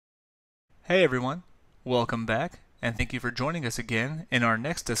Hey everyone, welcome back, and thank you for joining us again in our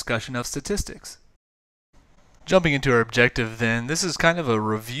next discussion of statistics. Jumping into our objective then, this is kind of a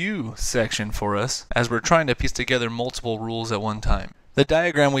review section for us as we're trying to piece together multiple rules at one time. The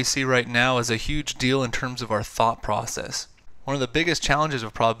diagram we see right now is a huge deal in terms of our thought process. One of the biggest challenges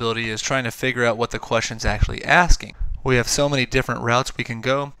of probability is trying to figure out what the question's actually asking. We have so many different routes we can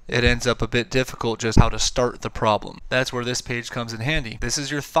go, it ends up a bit difficult just how to start the problem. That's where this page comes in handy. This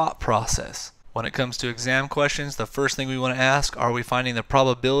is your thought process. When it comes to exam questions, the first thing we want to ask, are we finding the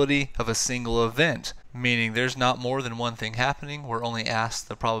probability of a single event? Meaning there's not more than one thing happening, we're only asked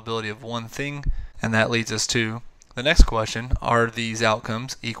the probability of one thing, and that leads us to the next question, are these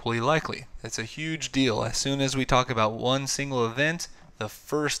outcomes equally likely? It's a huge deal. As soon as we talk about one single event, the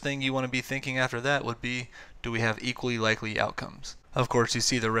first thing you want to be thinking after that would be, do we have equally likely outcomes? Of course, you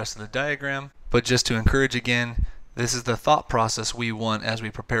see the rest of the diagram, but just to encourage again, this is the thought process we want as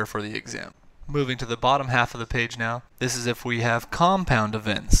we prepare for the exam. Moving to the bottom half of the page now, this is if we have compound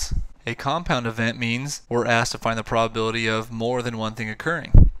events. A compound event means we're asked to find the probability of more than one thing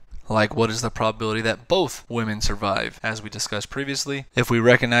occurring. Like, what is the probability that both women survive? As we discussed previously, if we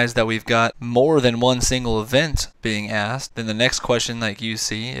recognize that we've got more than one single event being asked, then the next question like you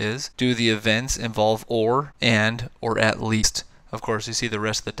see is, do the events involve or, and, or at least? Of course, you see the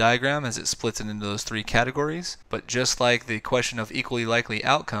rest of the diagram as it splits it into those three categories, but just like the question of equally likely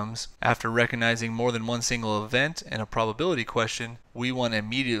outcomes, after recognizing more than one single event in a probability question, we want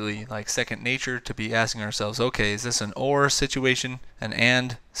immediately, like second nature, to be asking ourselves, okay, is this an or situation, an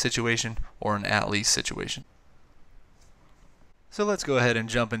and situation, or an at least situation? So let's go ahead and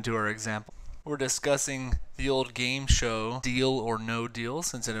jump into our example. We're discussing the old game show Deal or No Deal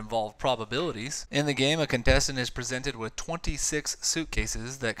since it involved probabilities. In the game, a contestant is presented with 26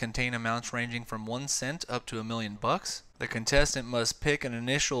 suitcases that contain amounts ranging from 1 cent up to $1 million. The contestant must pick an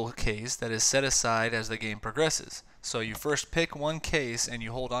initial case that is set aside as the game progresses. So you first pick one case and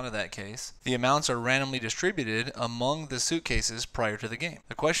you hold on to that case. The amounts are randomly distributed among the suitcases prior to the game.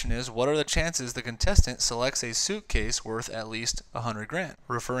 The question is, what are the chances the contestant selects a suitcase worth at least 100 grand?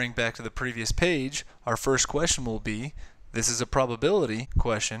 Referring back to the previous page, our first question will be, this is a probability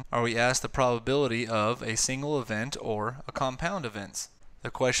question. Are we asked the probability of a single event or a compound events? The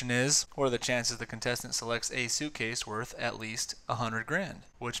question is, what are the chances the contestant selects a suitcase worth at least 100 grand?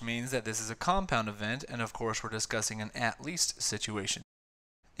 Which means that this is a compound event, and of course we're discussing an at least situation.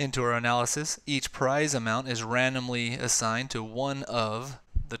 Into our analysis, each prize amount is randomly assigned to one of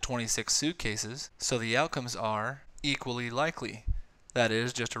the 26 suitcases, so the outcomes are equally likely. That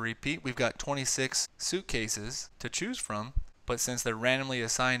is, just to repeat, we've got 26 suitcases to choose from, but since they're randomly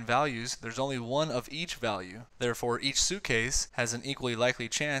assigned values, there's only one of each value. Therefore, each suitcase has an equally likely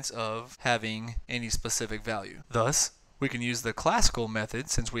chance of having any specific value. Thus, we can use the classical method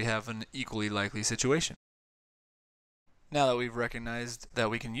since we have an equally likely situation. Now that we've recognized that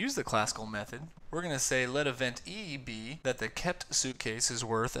we can use the classical method, we're going to say let event E be that the kept suitcase is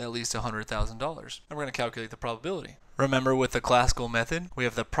worth at least $100,000. And we're going to calculate the probability. Remember, with the classical method, we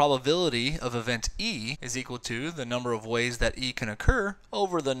have the probability of event E is equal to the number of ways that E can occur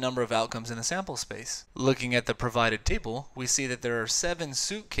over the number of outcomes in the sample space. Looking at the provided table, we see that there are 7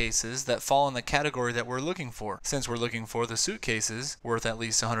 suitcases that fall in the category that we're looking for, since we're looking for the suitcases worth at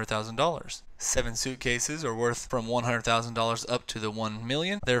least $100,000. 7 suitcases are worth from $100,000 up to the 1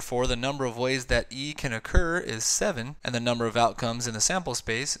 million. Therefore, the number of ways that E can occur is 7, and the number of outcomes in the sample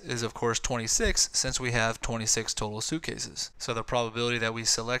space is of course 26, since we have 26 total suitcases. So the probability that we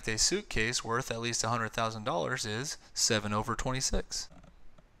select a suitcase worth at least $100,000 is 7 over 26.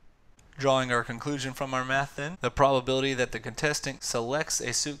 Drawing our conclusion from our math then, the probability that the contestant selects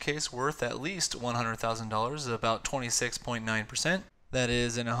a suitcase worth at least $100,000 is about 26.9%. That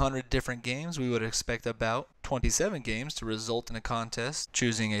is, in 100 different games, we would expect about 27 games to result in a contest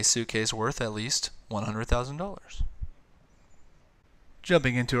choosing a suitcase worth at least $100,000.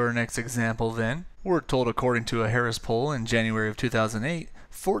 Jumping into our next example then, we're told according to a Harris poll in January of 2008,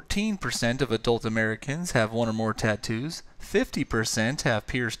 14% of adult Americans have one or more tattoos, 50% have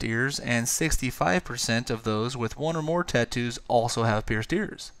pierced ears, and 65% of those with one or more tattoos also have pierced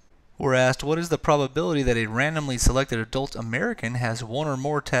ears. We're asked, what is the probability that a randomly selected adult American has one or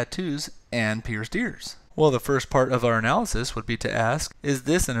more tattoos and pierced ears? Well, the first part of our analysis would be to ask, is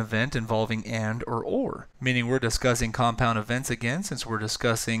this an event involving and or? Meaning we're discussing compound events again, since we're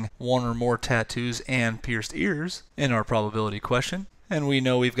discussing one or more tattoos and pierced ears in our probability question. And we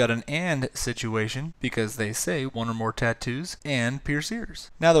know we've got an and situation because they say one or more tattoos and pierced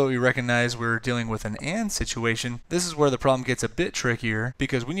ears. Now that we recognize we're dealing with an and situation, this is where the problem gets a bit trickier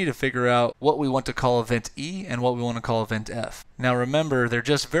because we need to figure out what we want to call event E and what we want to call event F. Now remember, they're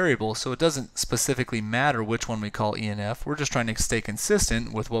just variables, so it doesn't specifically matter which one we call E and F. We're just trying to stay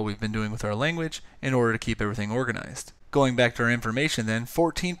consistent with what we've been doing with our language in order to keep everything organized. Going back to our information then,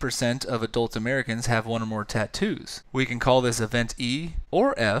 14% of adult Americans have one or more tattoos. We can call this event E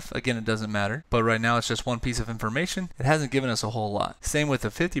or F, again it doesn't matter, but right now it's just one piece of information. It hasn't given us a whole lot. Same with the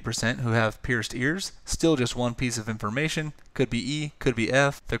 50% who have pierced ears, still just one piece of information. Could be E, could be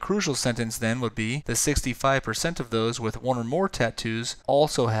F. The crucial sentence then would be the 65% of those with one or more tattoos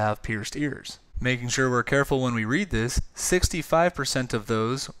also have pierced ears. Making sure we're careful when we read this, 65% of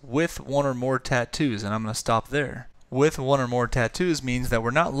those with one or more tattoos, and I'm going to stop there. With one or more tattoos means that we're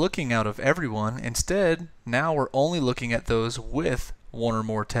not looking out of everyone. Instead, now we're only looking at those with one or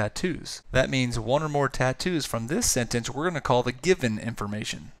more tattoos. That means one or more tattoos from this sentence we're going to call the given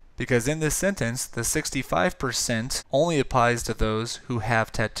information. Because in this sentence, the 65% only applies to those who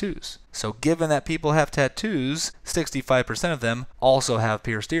have tattoos. So given that people have tattoos, 65% of them also have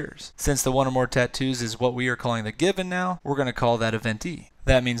pierced ears. Since the one or more tattoos is what we are calling the given now, we're going to call that event E.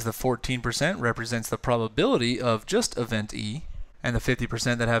 That means the 14% represents the probability of just event E, and the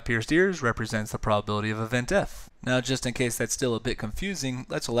 50% that have pierced ears represents the probability of event F. Now, just in case that's still a bit confusing,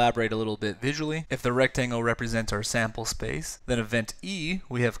 let's elaborate a little bit visually. If the rectangle represents our sample space, then event E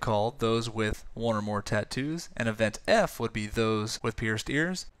we have called those with one or more tattoos, and event F would be those with pierced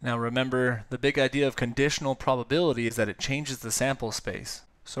ears. Now remember, the big idea of conditional probability is that it changes the sample space.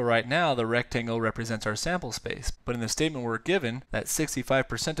 So right now, the rectangle represents our sample space, but in the statement we're given that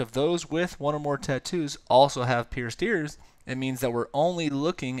 65% of those with one or more tattoos also have pierced ears, it means that we're only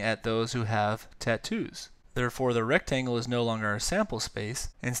looking at those who have tattoos. Therefore, the rectangle is no longer our sample space.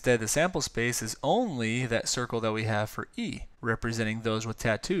 Instead, the sample space is only that circle that we have for E, representing those with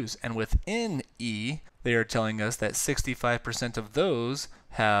tattoos. And within E, they are telling us that 65% of those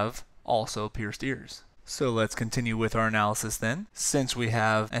have also pierced ears. So let's continue with our analysis then. Since we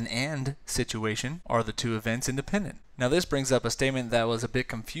have an and situation, are the two events independent? Now this brings up a statement that was a bit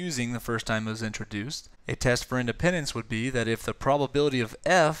confusing the first time it was introduced. A test for independence would be that if the probability of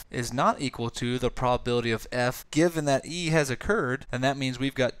F is not equal to the probability of F given that E has occurred, then that means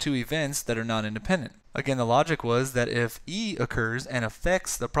we've got two events that are not independent. Again, the logic was that if E occurs and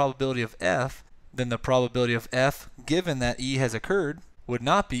affects the probability of F, then the probability of F given that E has occurred would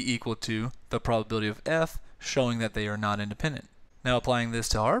not be equal to the probability of F, showing that they are not independent. Now applying this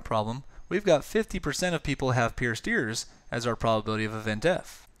to our problem, we've got 50% of people have pierced ears as our probability of event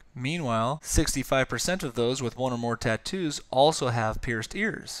F. Meanwhile, 65% of those with one or more tattoos also have pierced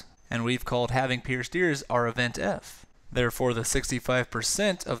ears, and we've called having pierced ears our event F. Therefore, the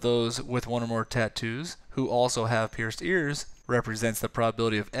 65% of those with one or more tattoos who also have pierced ears represents the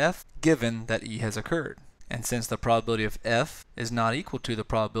probability of F given that E has occurred. And since the probability of F is not equal to the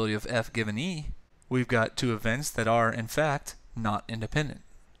probability of F given E, we've got two events that are, in fact, not independent.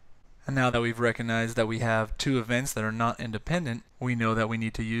 And now that we've recognized that we have two events that are not independent, we know that we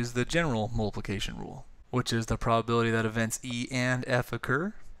need to use the general multiplication rule, which is the probability that events E and F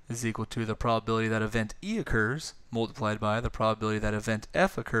occur is equal to the probability that event E occurs multiplied by the probability that event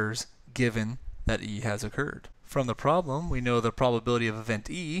F occurs given that E has occurred. From the problem, we know the probability of event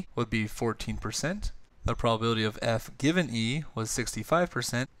E would be 14%. The probability of F given E was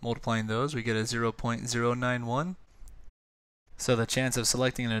 65%. Multiplying those, we get a 0.091. So the chance of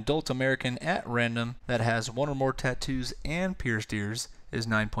selecting an adult American at random that has one or more tattoos and pierced ears is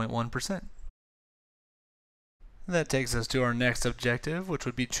 9.1%. That takes us to our next objective, which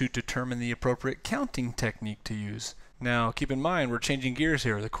would be to determine the appropriate counting technique to use. Now, keep in mind, we're changing gears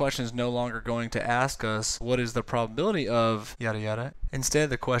here. The question is no longer going to ask us what is the probability of yada yada.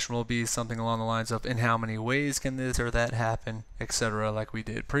 Instead, the question will be something along the lines of in how many ways can this or that happen, etc., like we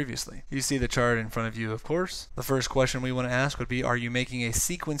did previously. You see the chart in front of you, of course. The first question we want to ask would be, are you making a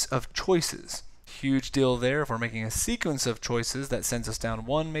sequence of choices? Huge deal there. If we're making a sequence of choices, that sends us down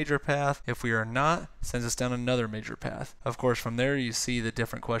one major path. If we are not, sends us down another major path. Of course, from there you see the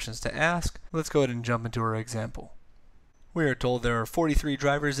different questions to ask. Let's go ahead and jump into our example. We are told there are 43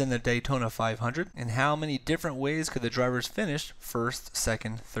 drivers in the Daytona 500, and how many different ways could the drivers finish first,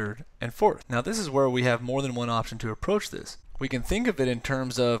 second, third, and fourth? Now this is where we have more than one option to approach this. We can think of it in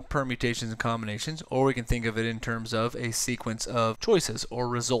terms of permutations and combinations, or we can think of it in terms of a sequence of choices or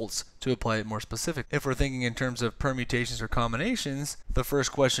results to apply it more specific. If we're thinking in terms of permutations or combinations, the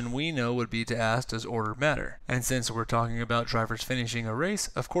first question we know would be to ask, does order matter? And since we're talking about drivers finishing a race,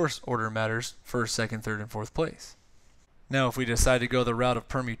 of course order matters, first, second, third, and fourth place. Now, if we decide to go the route of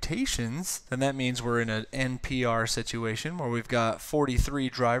permutations, then that means we're in an NPR situation where we've got 43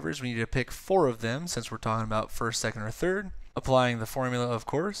 drivers. We need to pick 4 of them since we're talking about first, second, or third. Applying the formula, of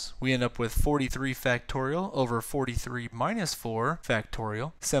course, we end up with 43 factorial over 43 minus 4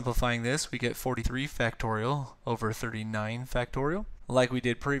 factorial. Simplifying this, we get 43 factorial over 39 factorial. Like we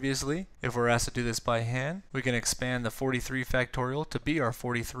did previously, if we're asked to do this by hand, we can expand the 43 factorial to be our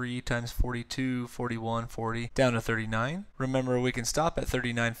 43 times 42, 41, 40, down to 39. Remember, we can stop at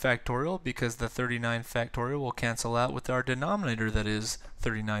 39 factorial because the 39 factorial will cancel out with our denominator that is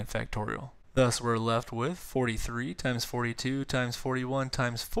 39 factorial. Thus, we're left with 43 times 42 times 41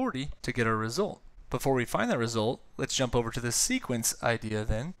 times 40 to get our result. Before we find that result, let's jump over to the sequence idea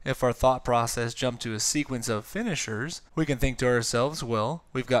then. If our thought process jumped to a sequence of finishers, we can think to ourselves, well,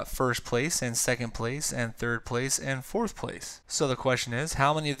 we've got first place and second place and third place and fourth place. So the question is,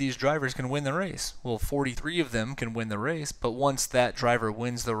 how many of these drivers can win the race? Well, 43 of them can win the race, but once that driver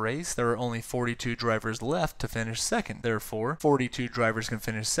wins the race, there are only 42 drivers left to finish second. Therefore, 42 drivers can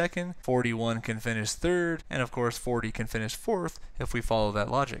finish second, 41 can finish third, and of course 40 can finish fourth if we follow that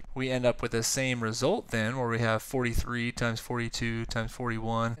logic. We end up with the same result then, where we have 43 times 42 times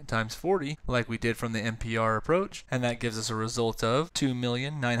 41 times 40, like we did from the NPR approach, and that gives us a result of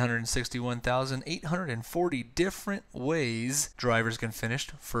 2,961,840 different ways drivers can finish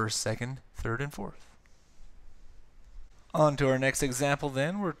first, second, third, and fourth. On to our next example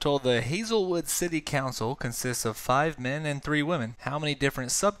then. We're told the Hazelwood City Council consists of 5 men and 3 women. How many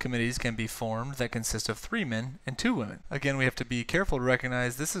different subcommittees can be formed that consist of 3 men and 2 women? Again, we have to be careful to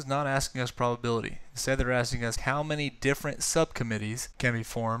recognize this is not asking us probability. Instead, they're asking us how many different subcommittees can be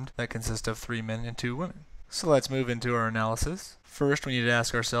formed that consist of 3 men and 2 women. So let's move into our analysis. First, we need to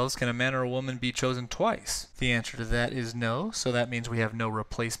ask ourselves, can a man or a woman be chosen twice? The answer to that is no, so that means we have no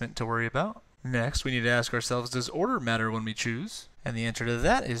replacement to worry about. Next, we need to ask ourselves, does order matter when we choose? And the answer to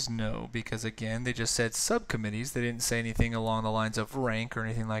that is no, because again, they just said subcommittees. They didn't say anything along the lines of rank or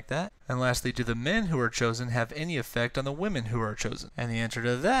anything like that. And lastly, do the men who are chosen have any effect on the women who are chosen? And the answer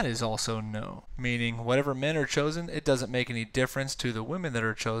to that is also no, meaning whatever men are chosen, it doesn't make any difference to the women that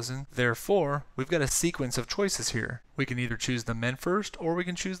are chosen. Therefore, we've got a sequence of choices here. We can either choose the men first or we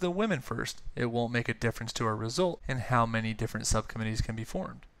can choose the women first. It won't make a difference to our result in how many different subcommittees can be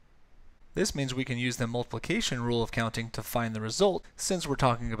formed. This means we can use the multiplication rule of counting to find the result, since we're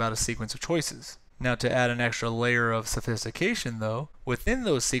talking about a sequence of choices. Now, to add an extra layer of sophistication though, within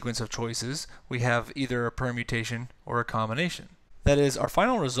those sequence of choices, we have either a permutation or a combination. That is, our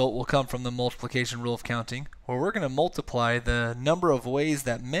final result will come from the multiplication rule of counting, where we're going to multiply the number of ways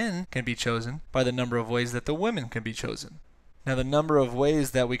that men can be chosen by the number of ways that the women can be chosen. Now, the number of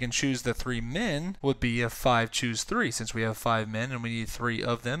ways that we can choose the 3 men would be a 5 choose 3, since we have 5 men and we need 3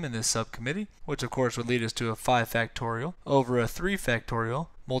 of them in this subcommittee, which of course would lead us to a 5 factorial over a 3 factorial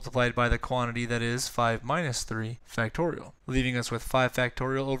multiplied by the quantity that is 5 minus 3 factorial, leaving us with 5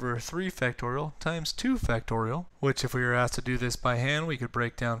 factorial over 3 factorial times 2 factorial, which if we were asked to do this by hand, we could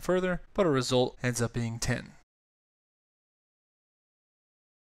break down further, but our result ends up being 10.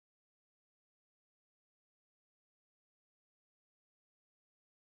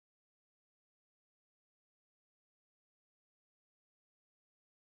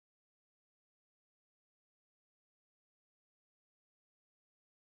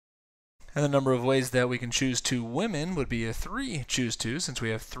 And the number of ways that we can choose 2 women would be a 3 choose 2, since we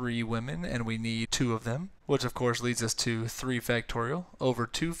have 3 women and we need 2 of them, which of course leads us to 3 factorial over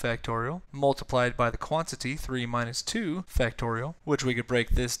 2 factorial multiplied by the quantity 3 minus 2 factorial, which we could break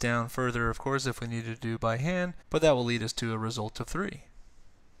this down further of course if we needed to do by hand, but that will lead us to a result of 3.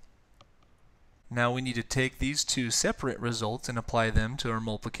 Now we need to take these 2 separate results and apply them to our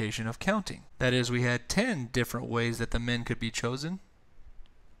multiplication of counting. That is, we had 10 different ways that the men could be chosen,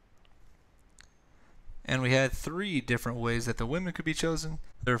 and we had 3 different ways that the women could be chosen.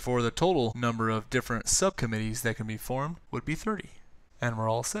 Therefore, the total number of different subcommittees that can be formed would be 30. And we're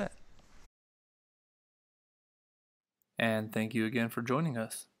all set. And thank you again for joining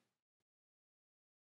us.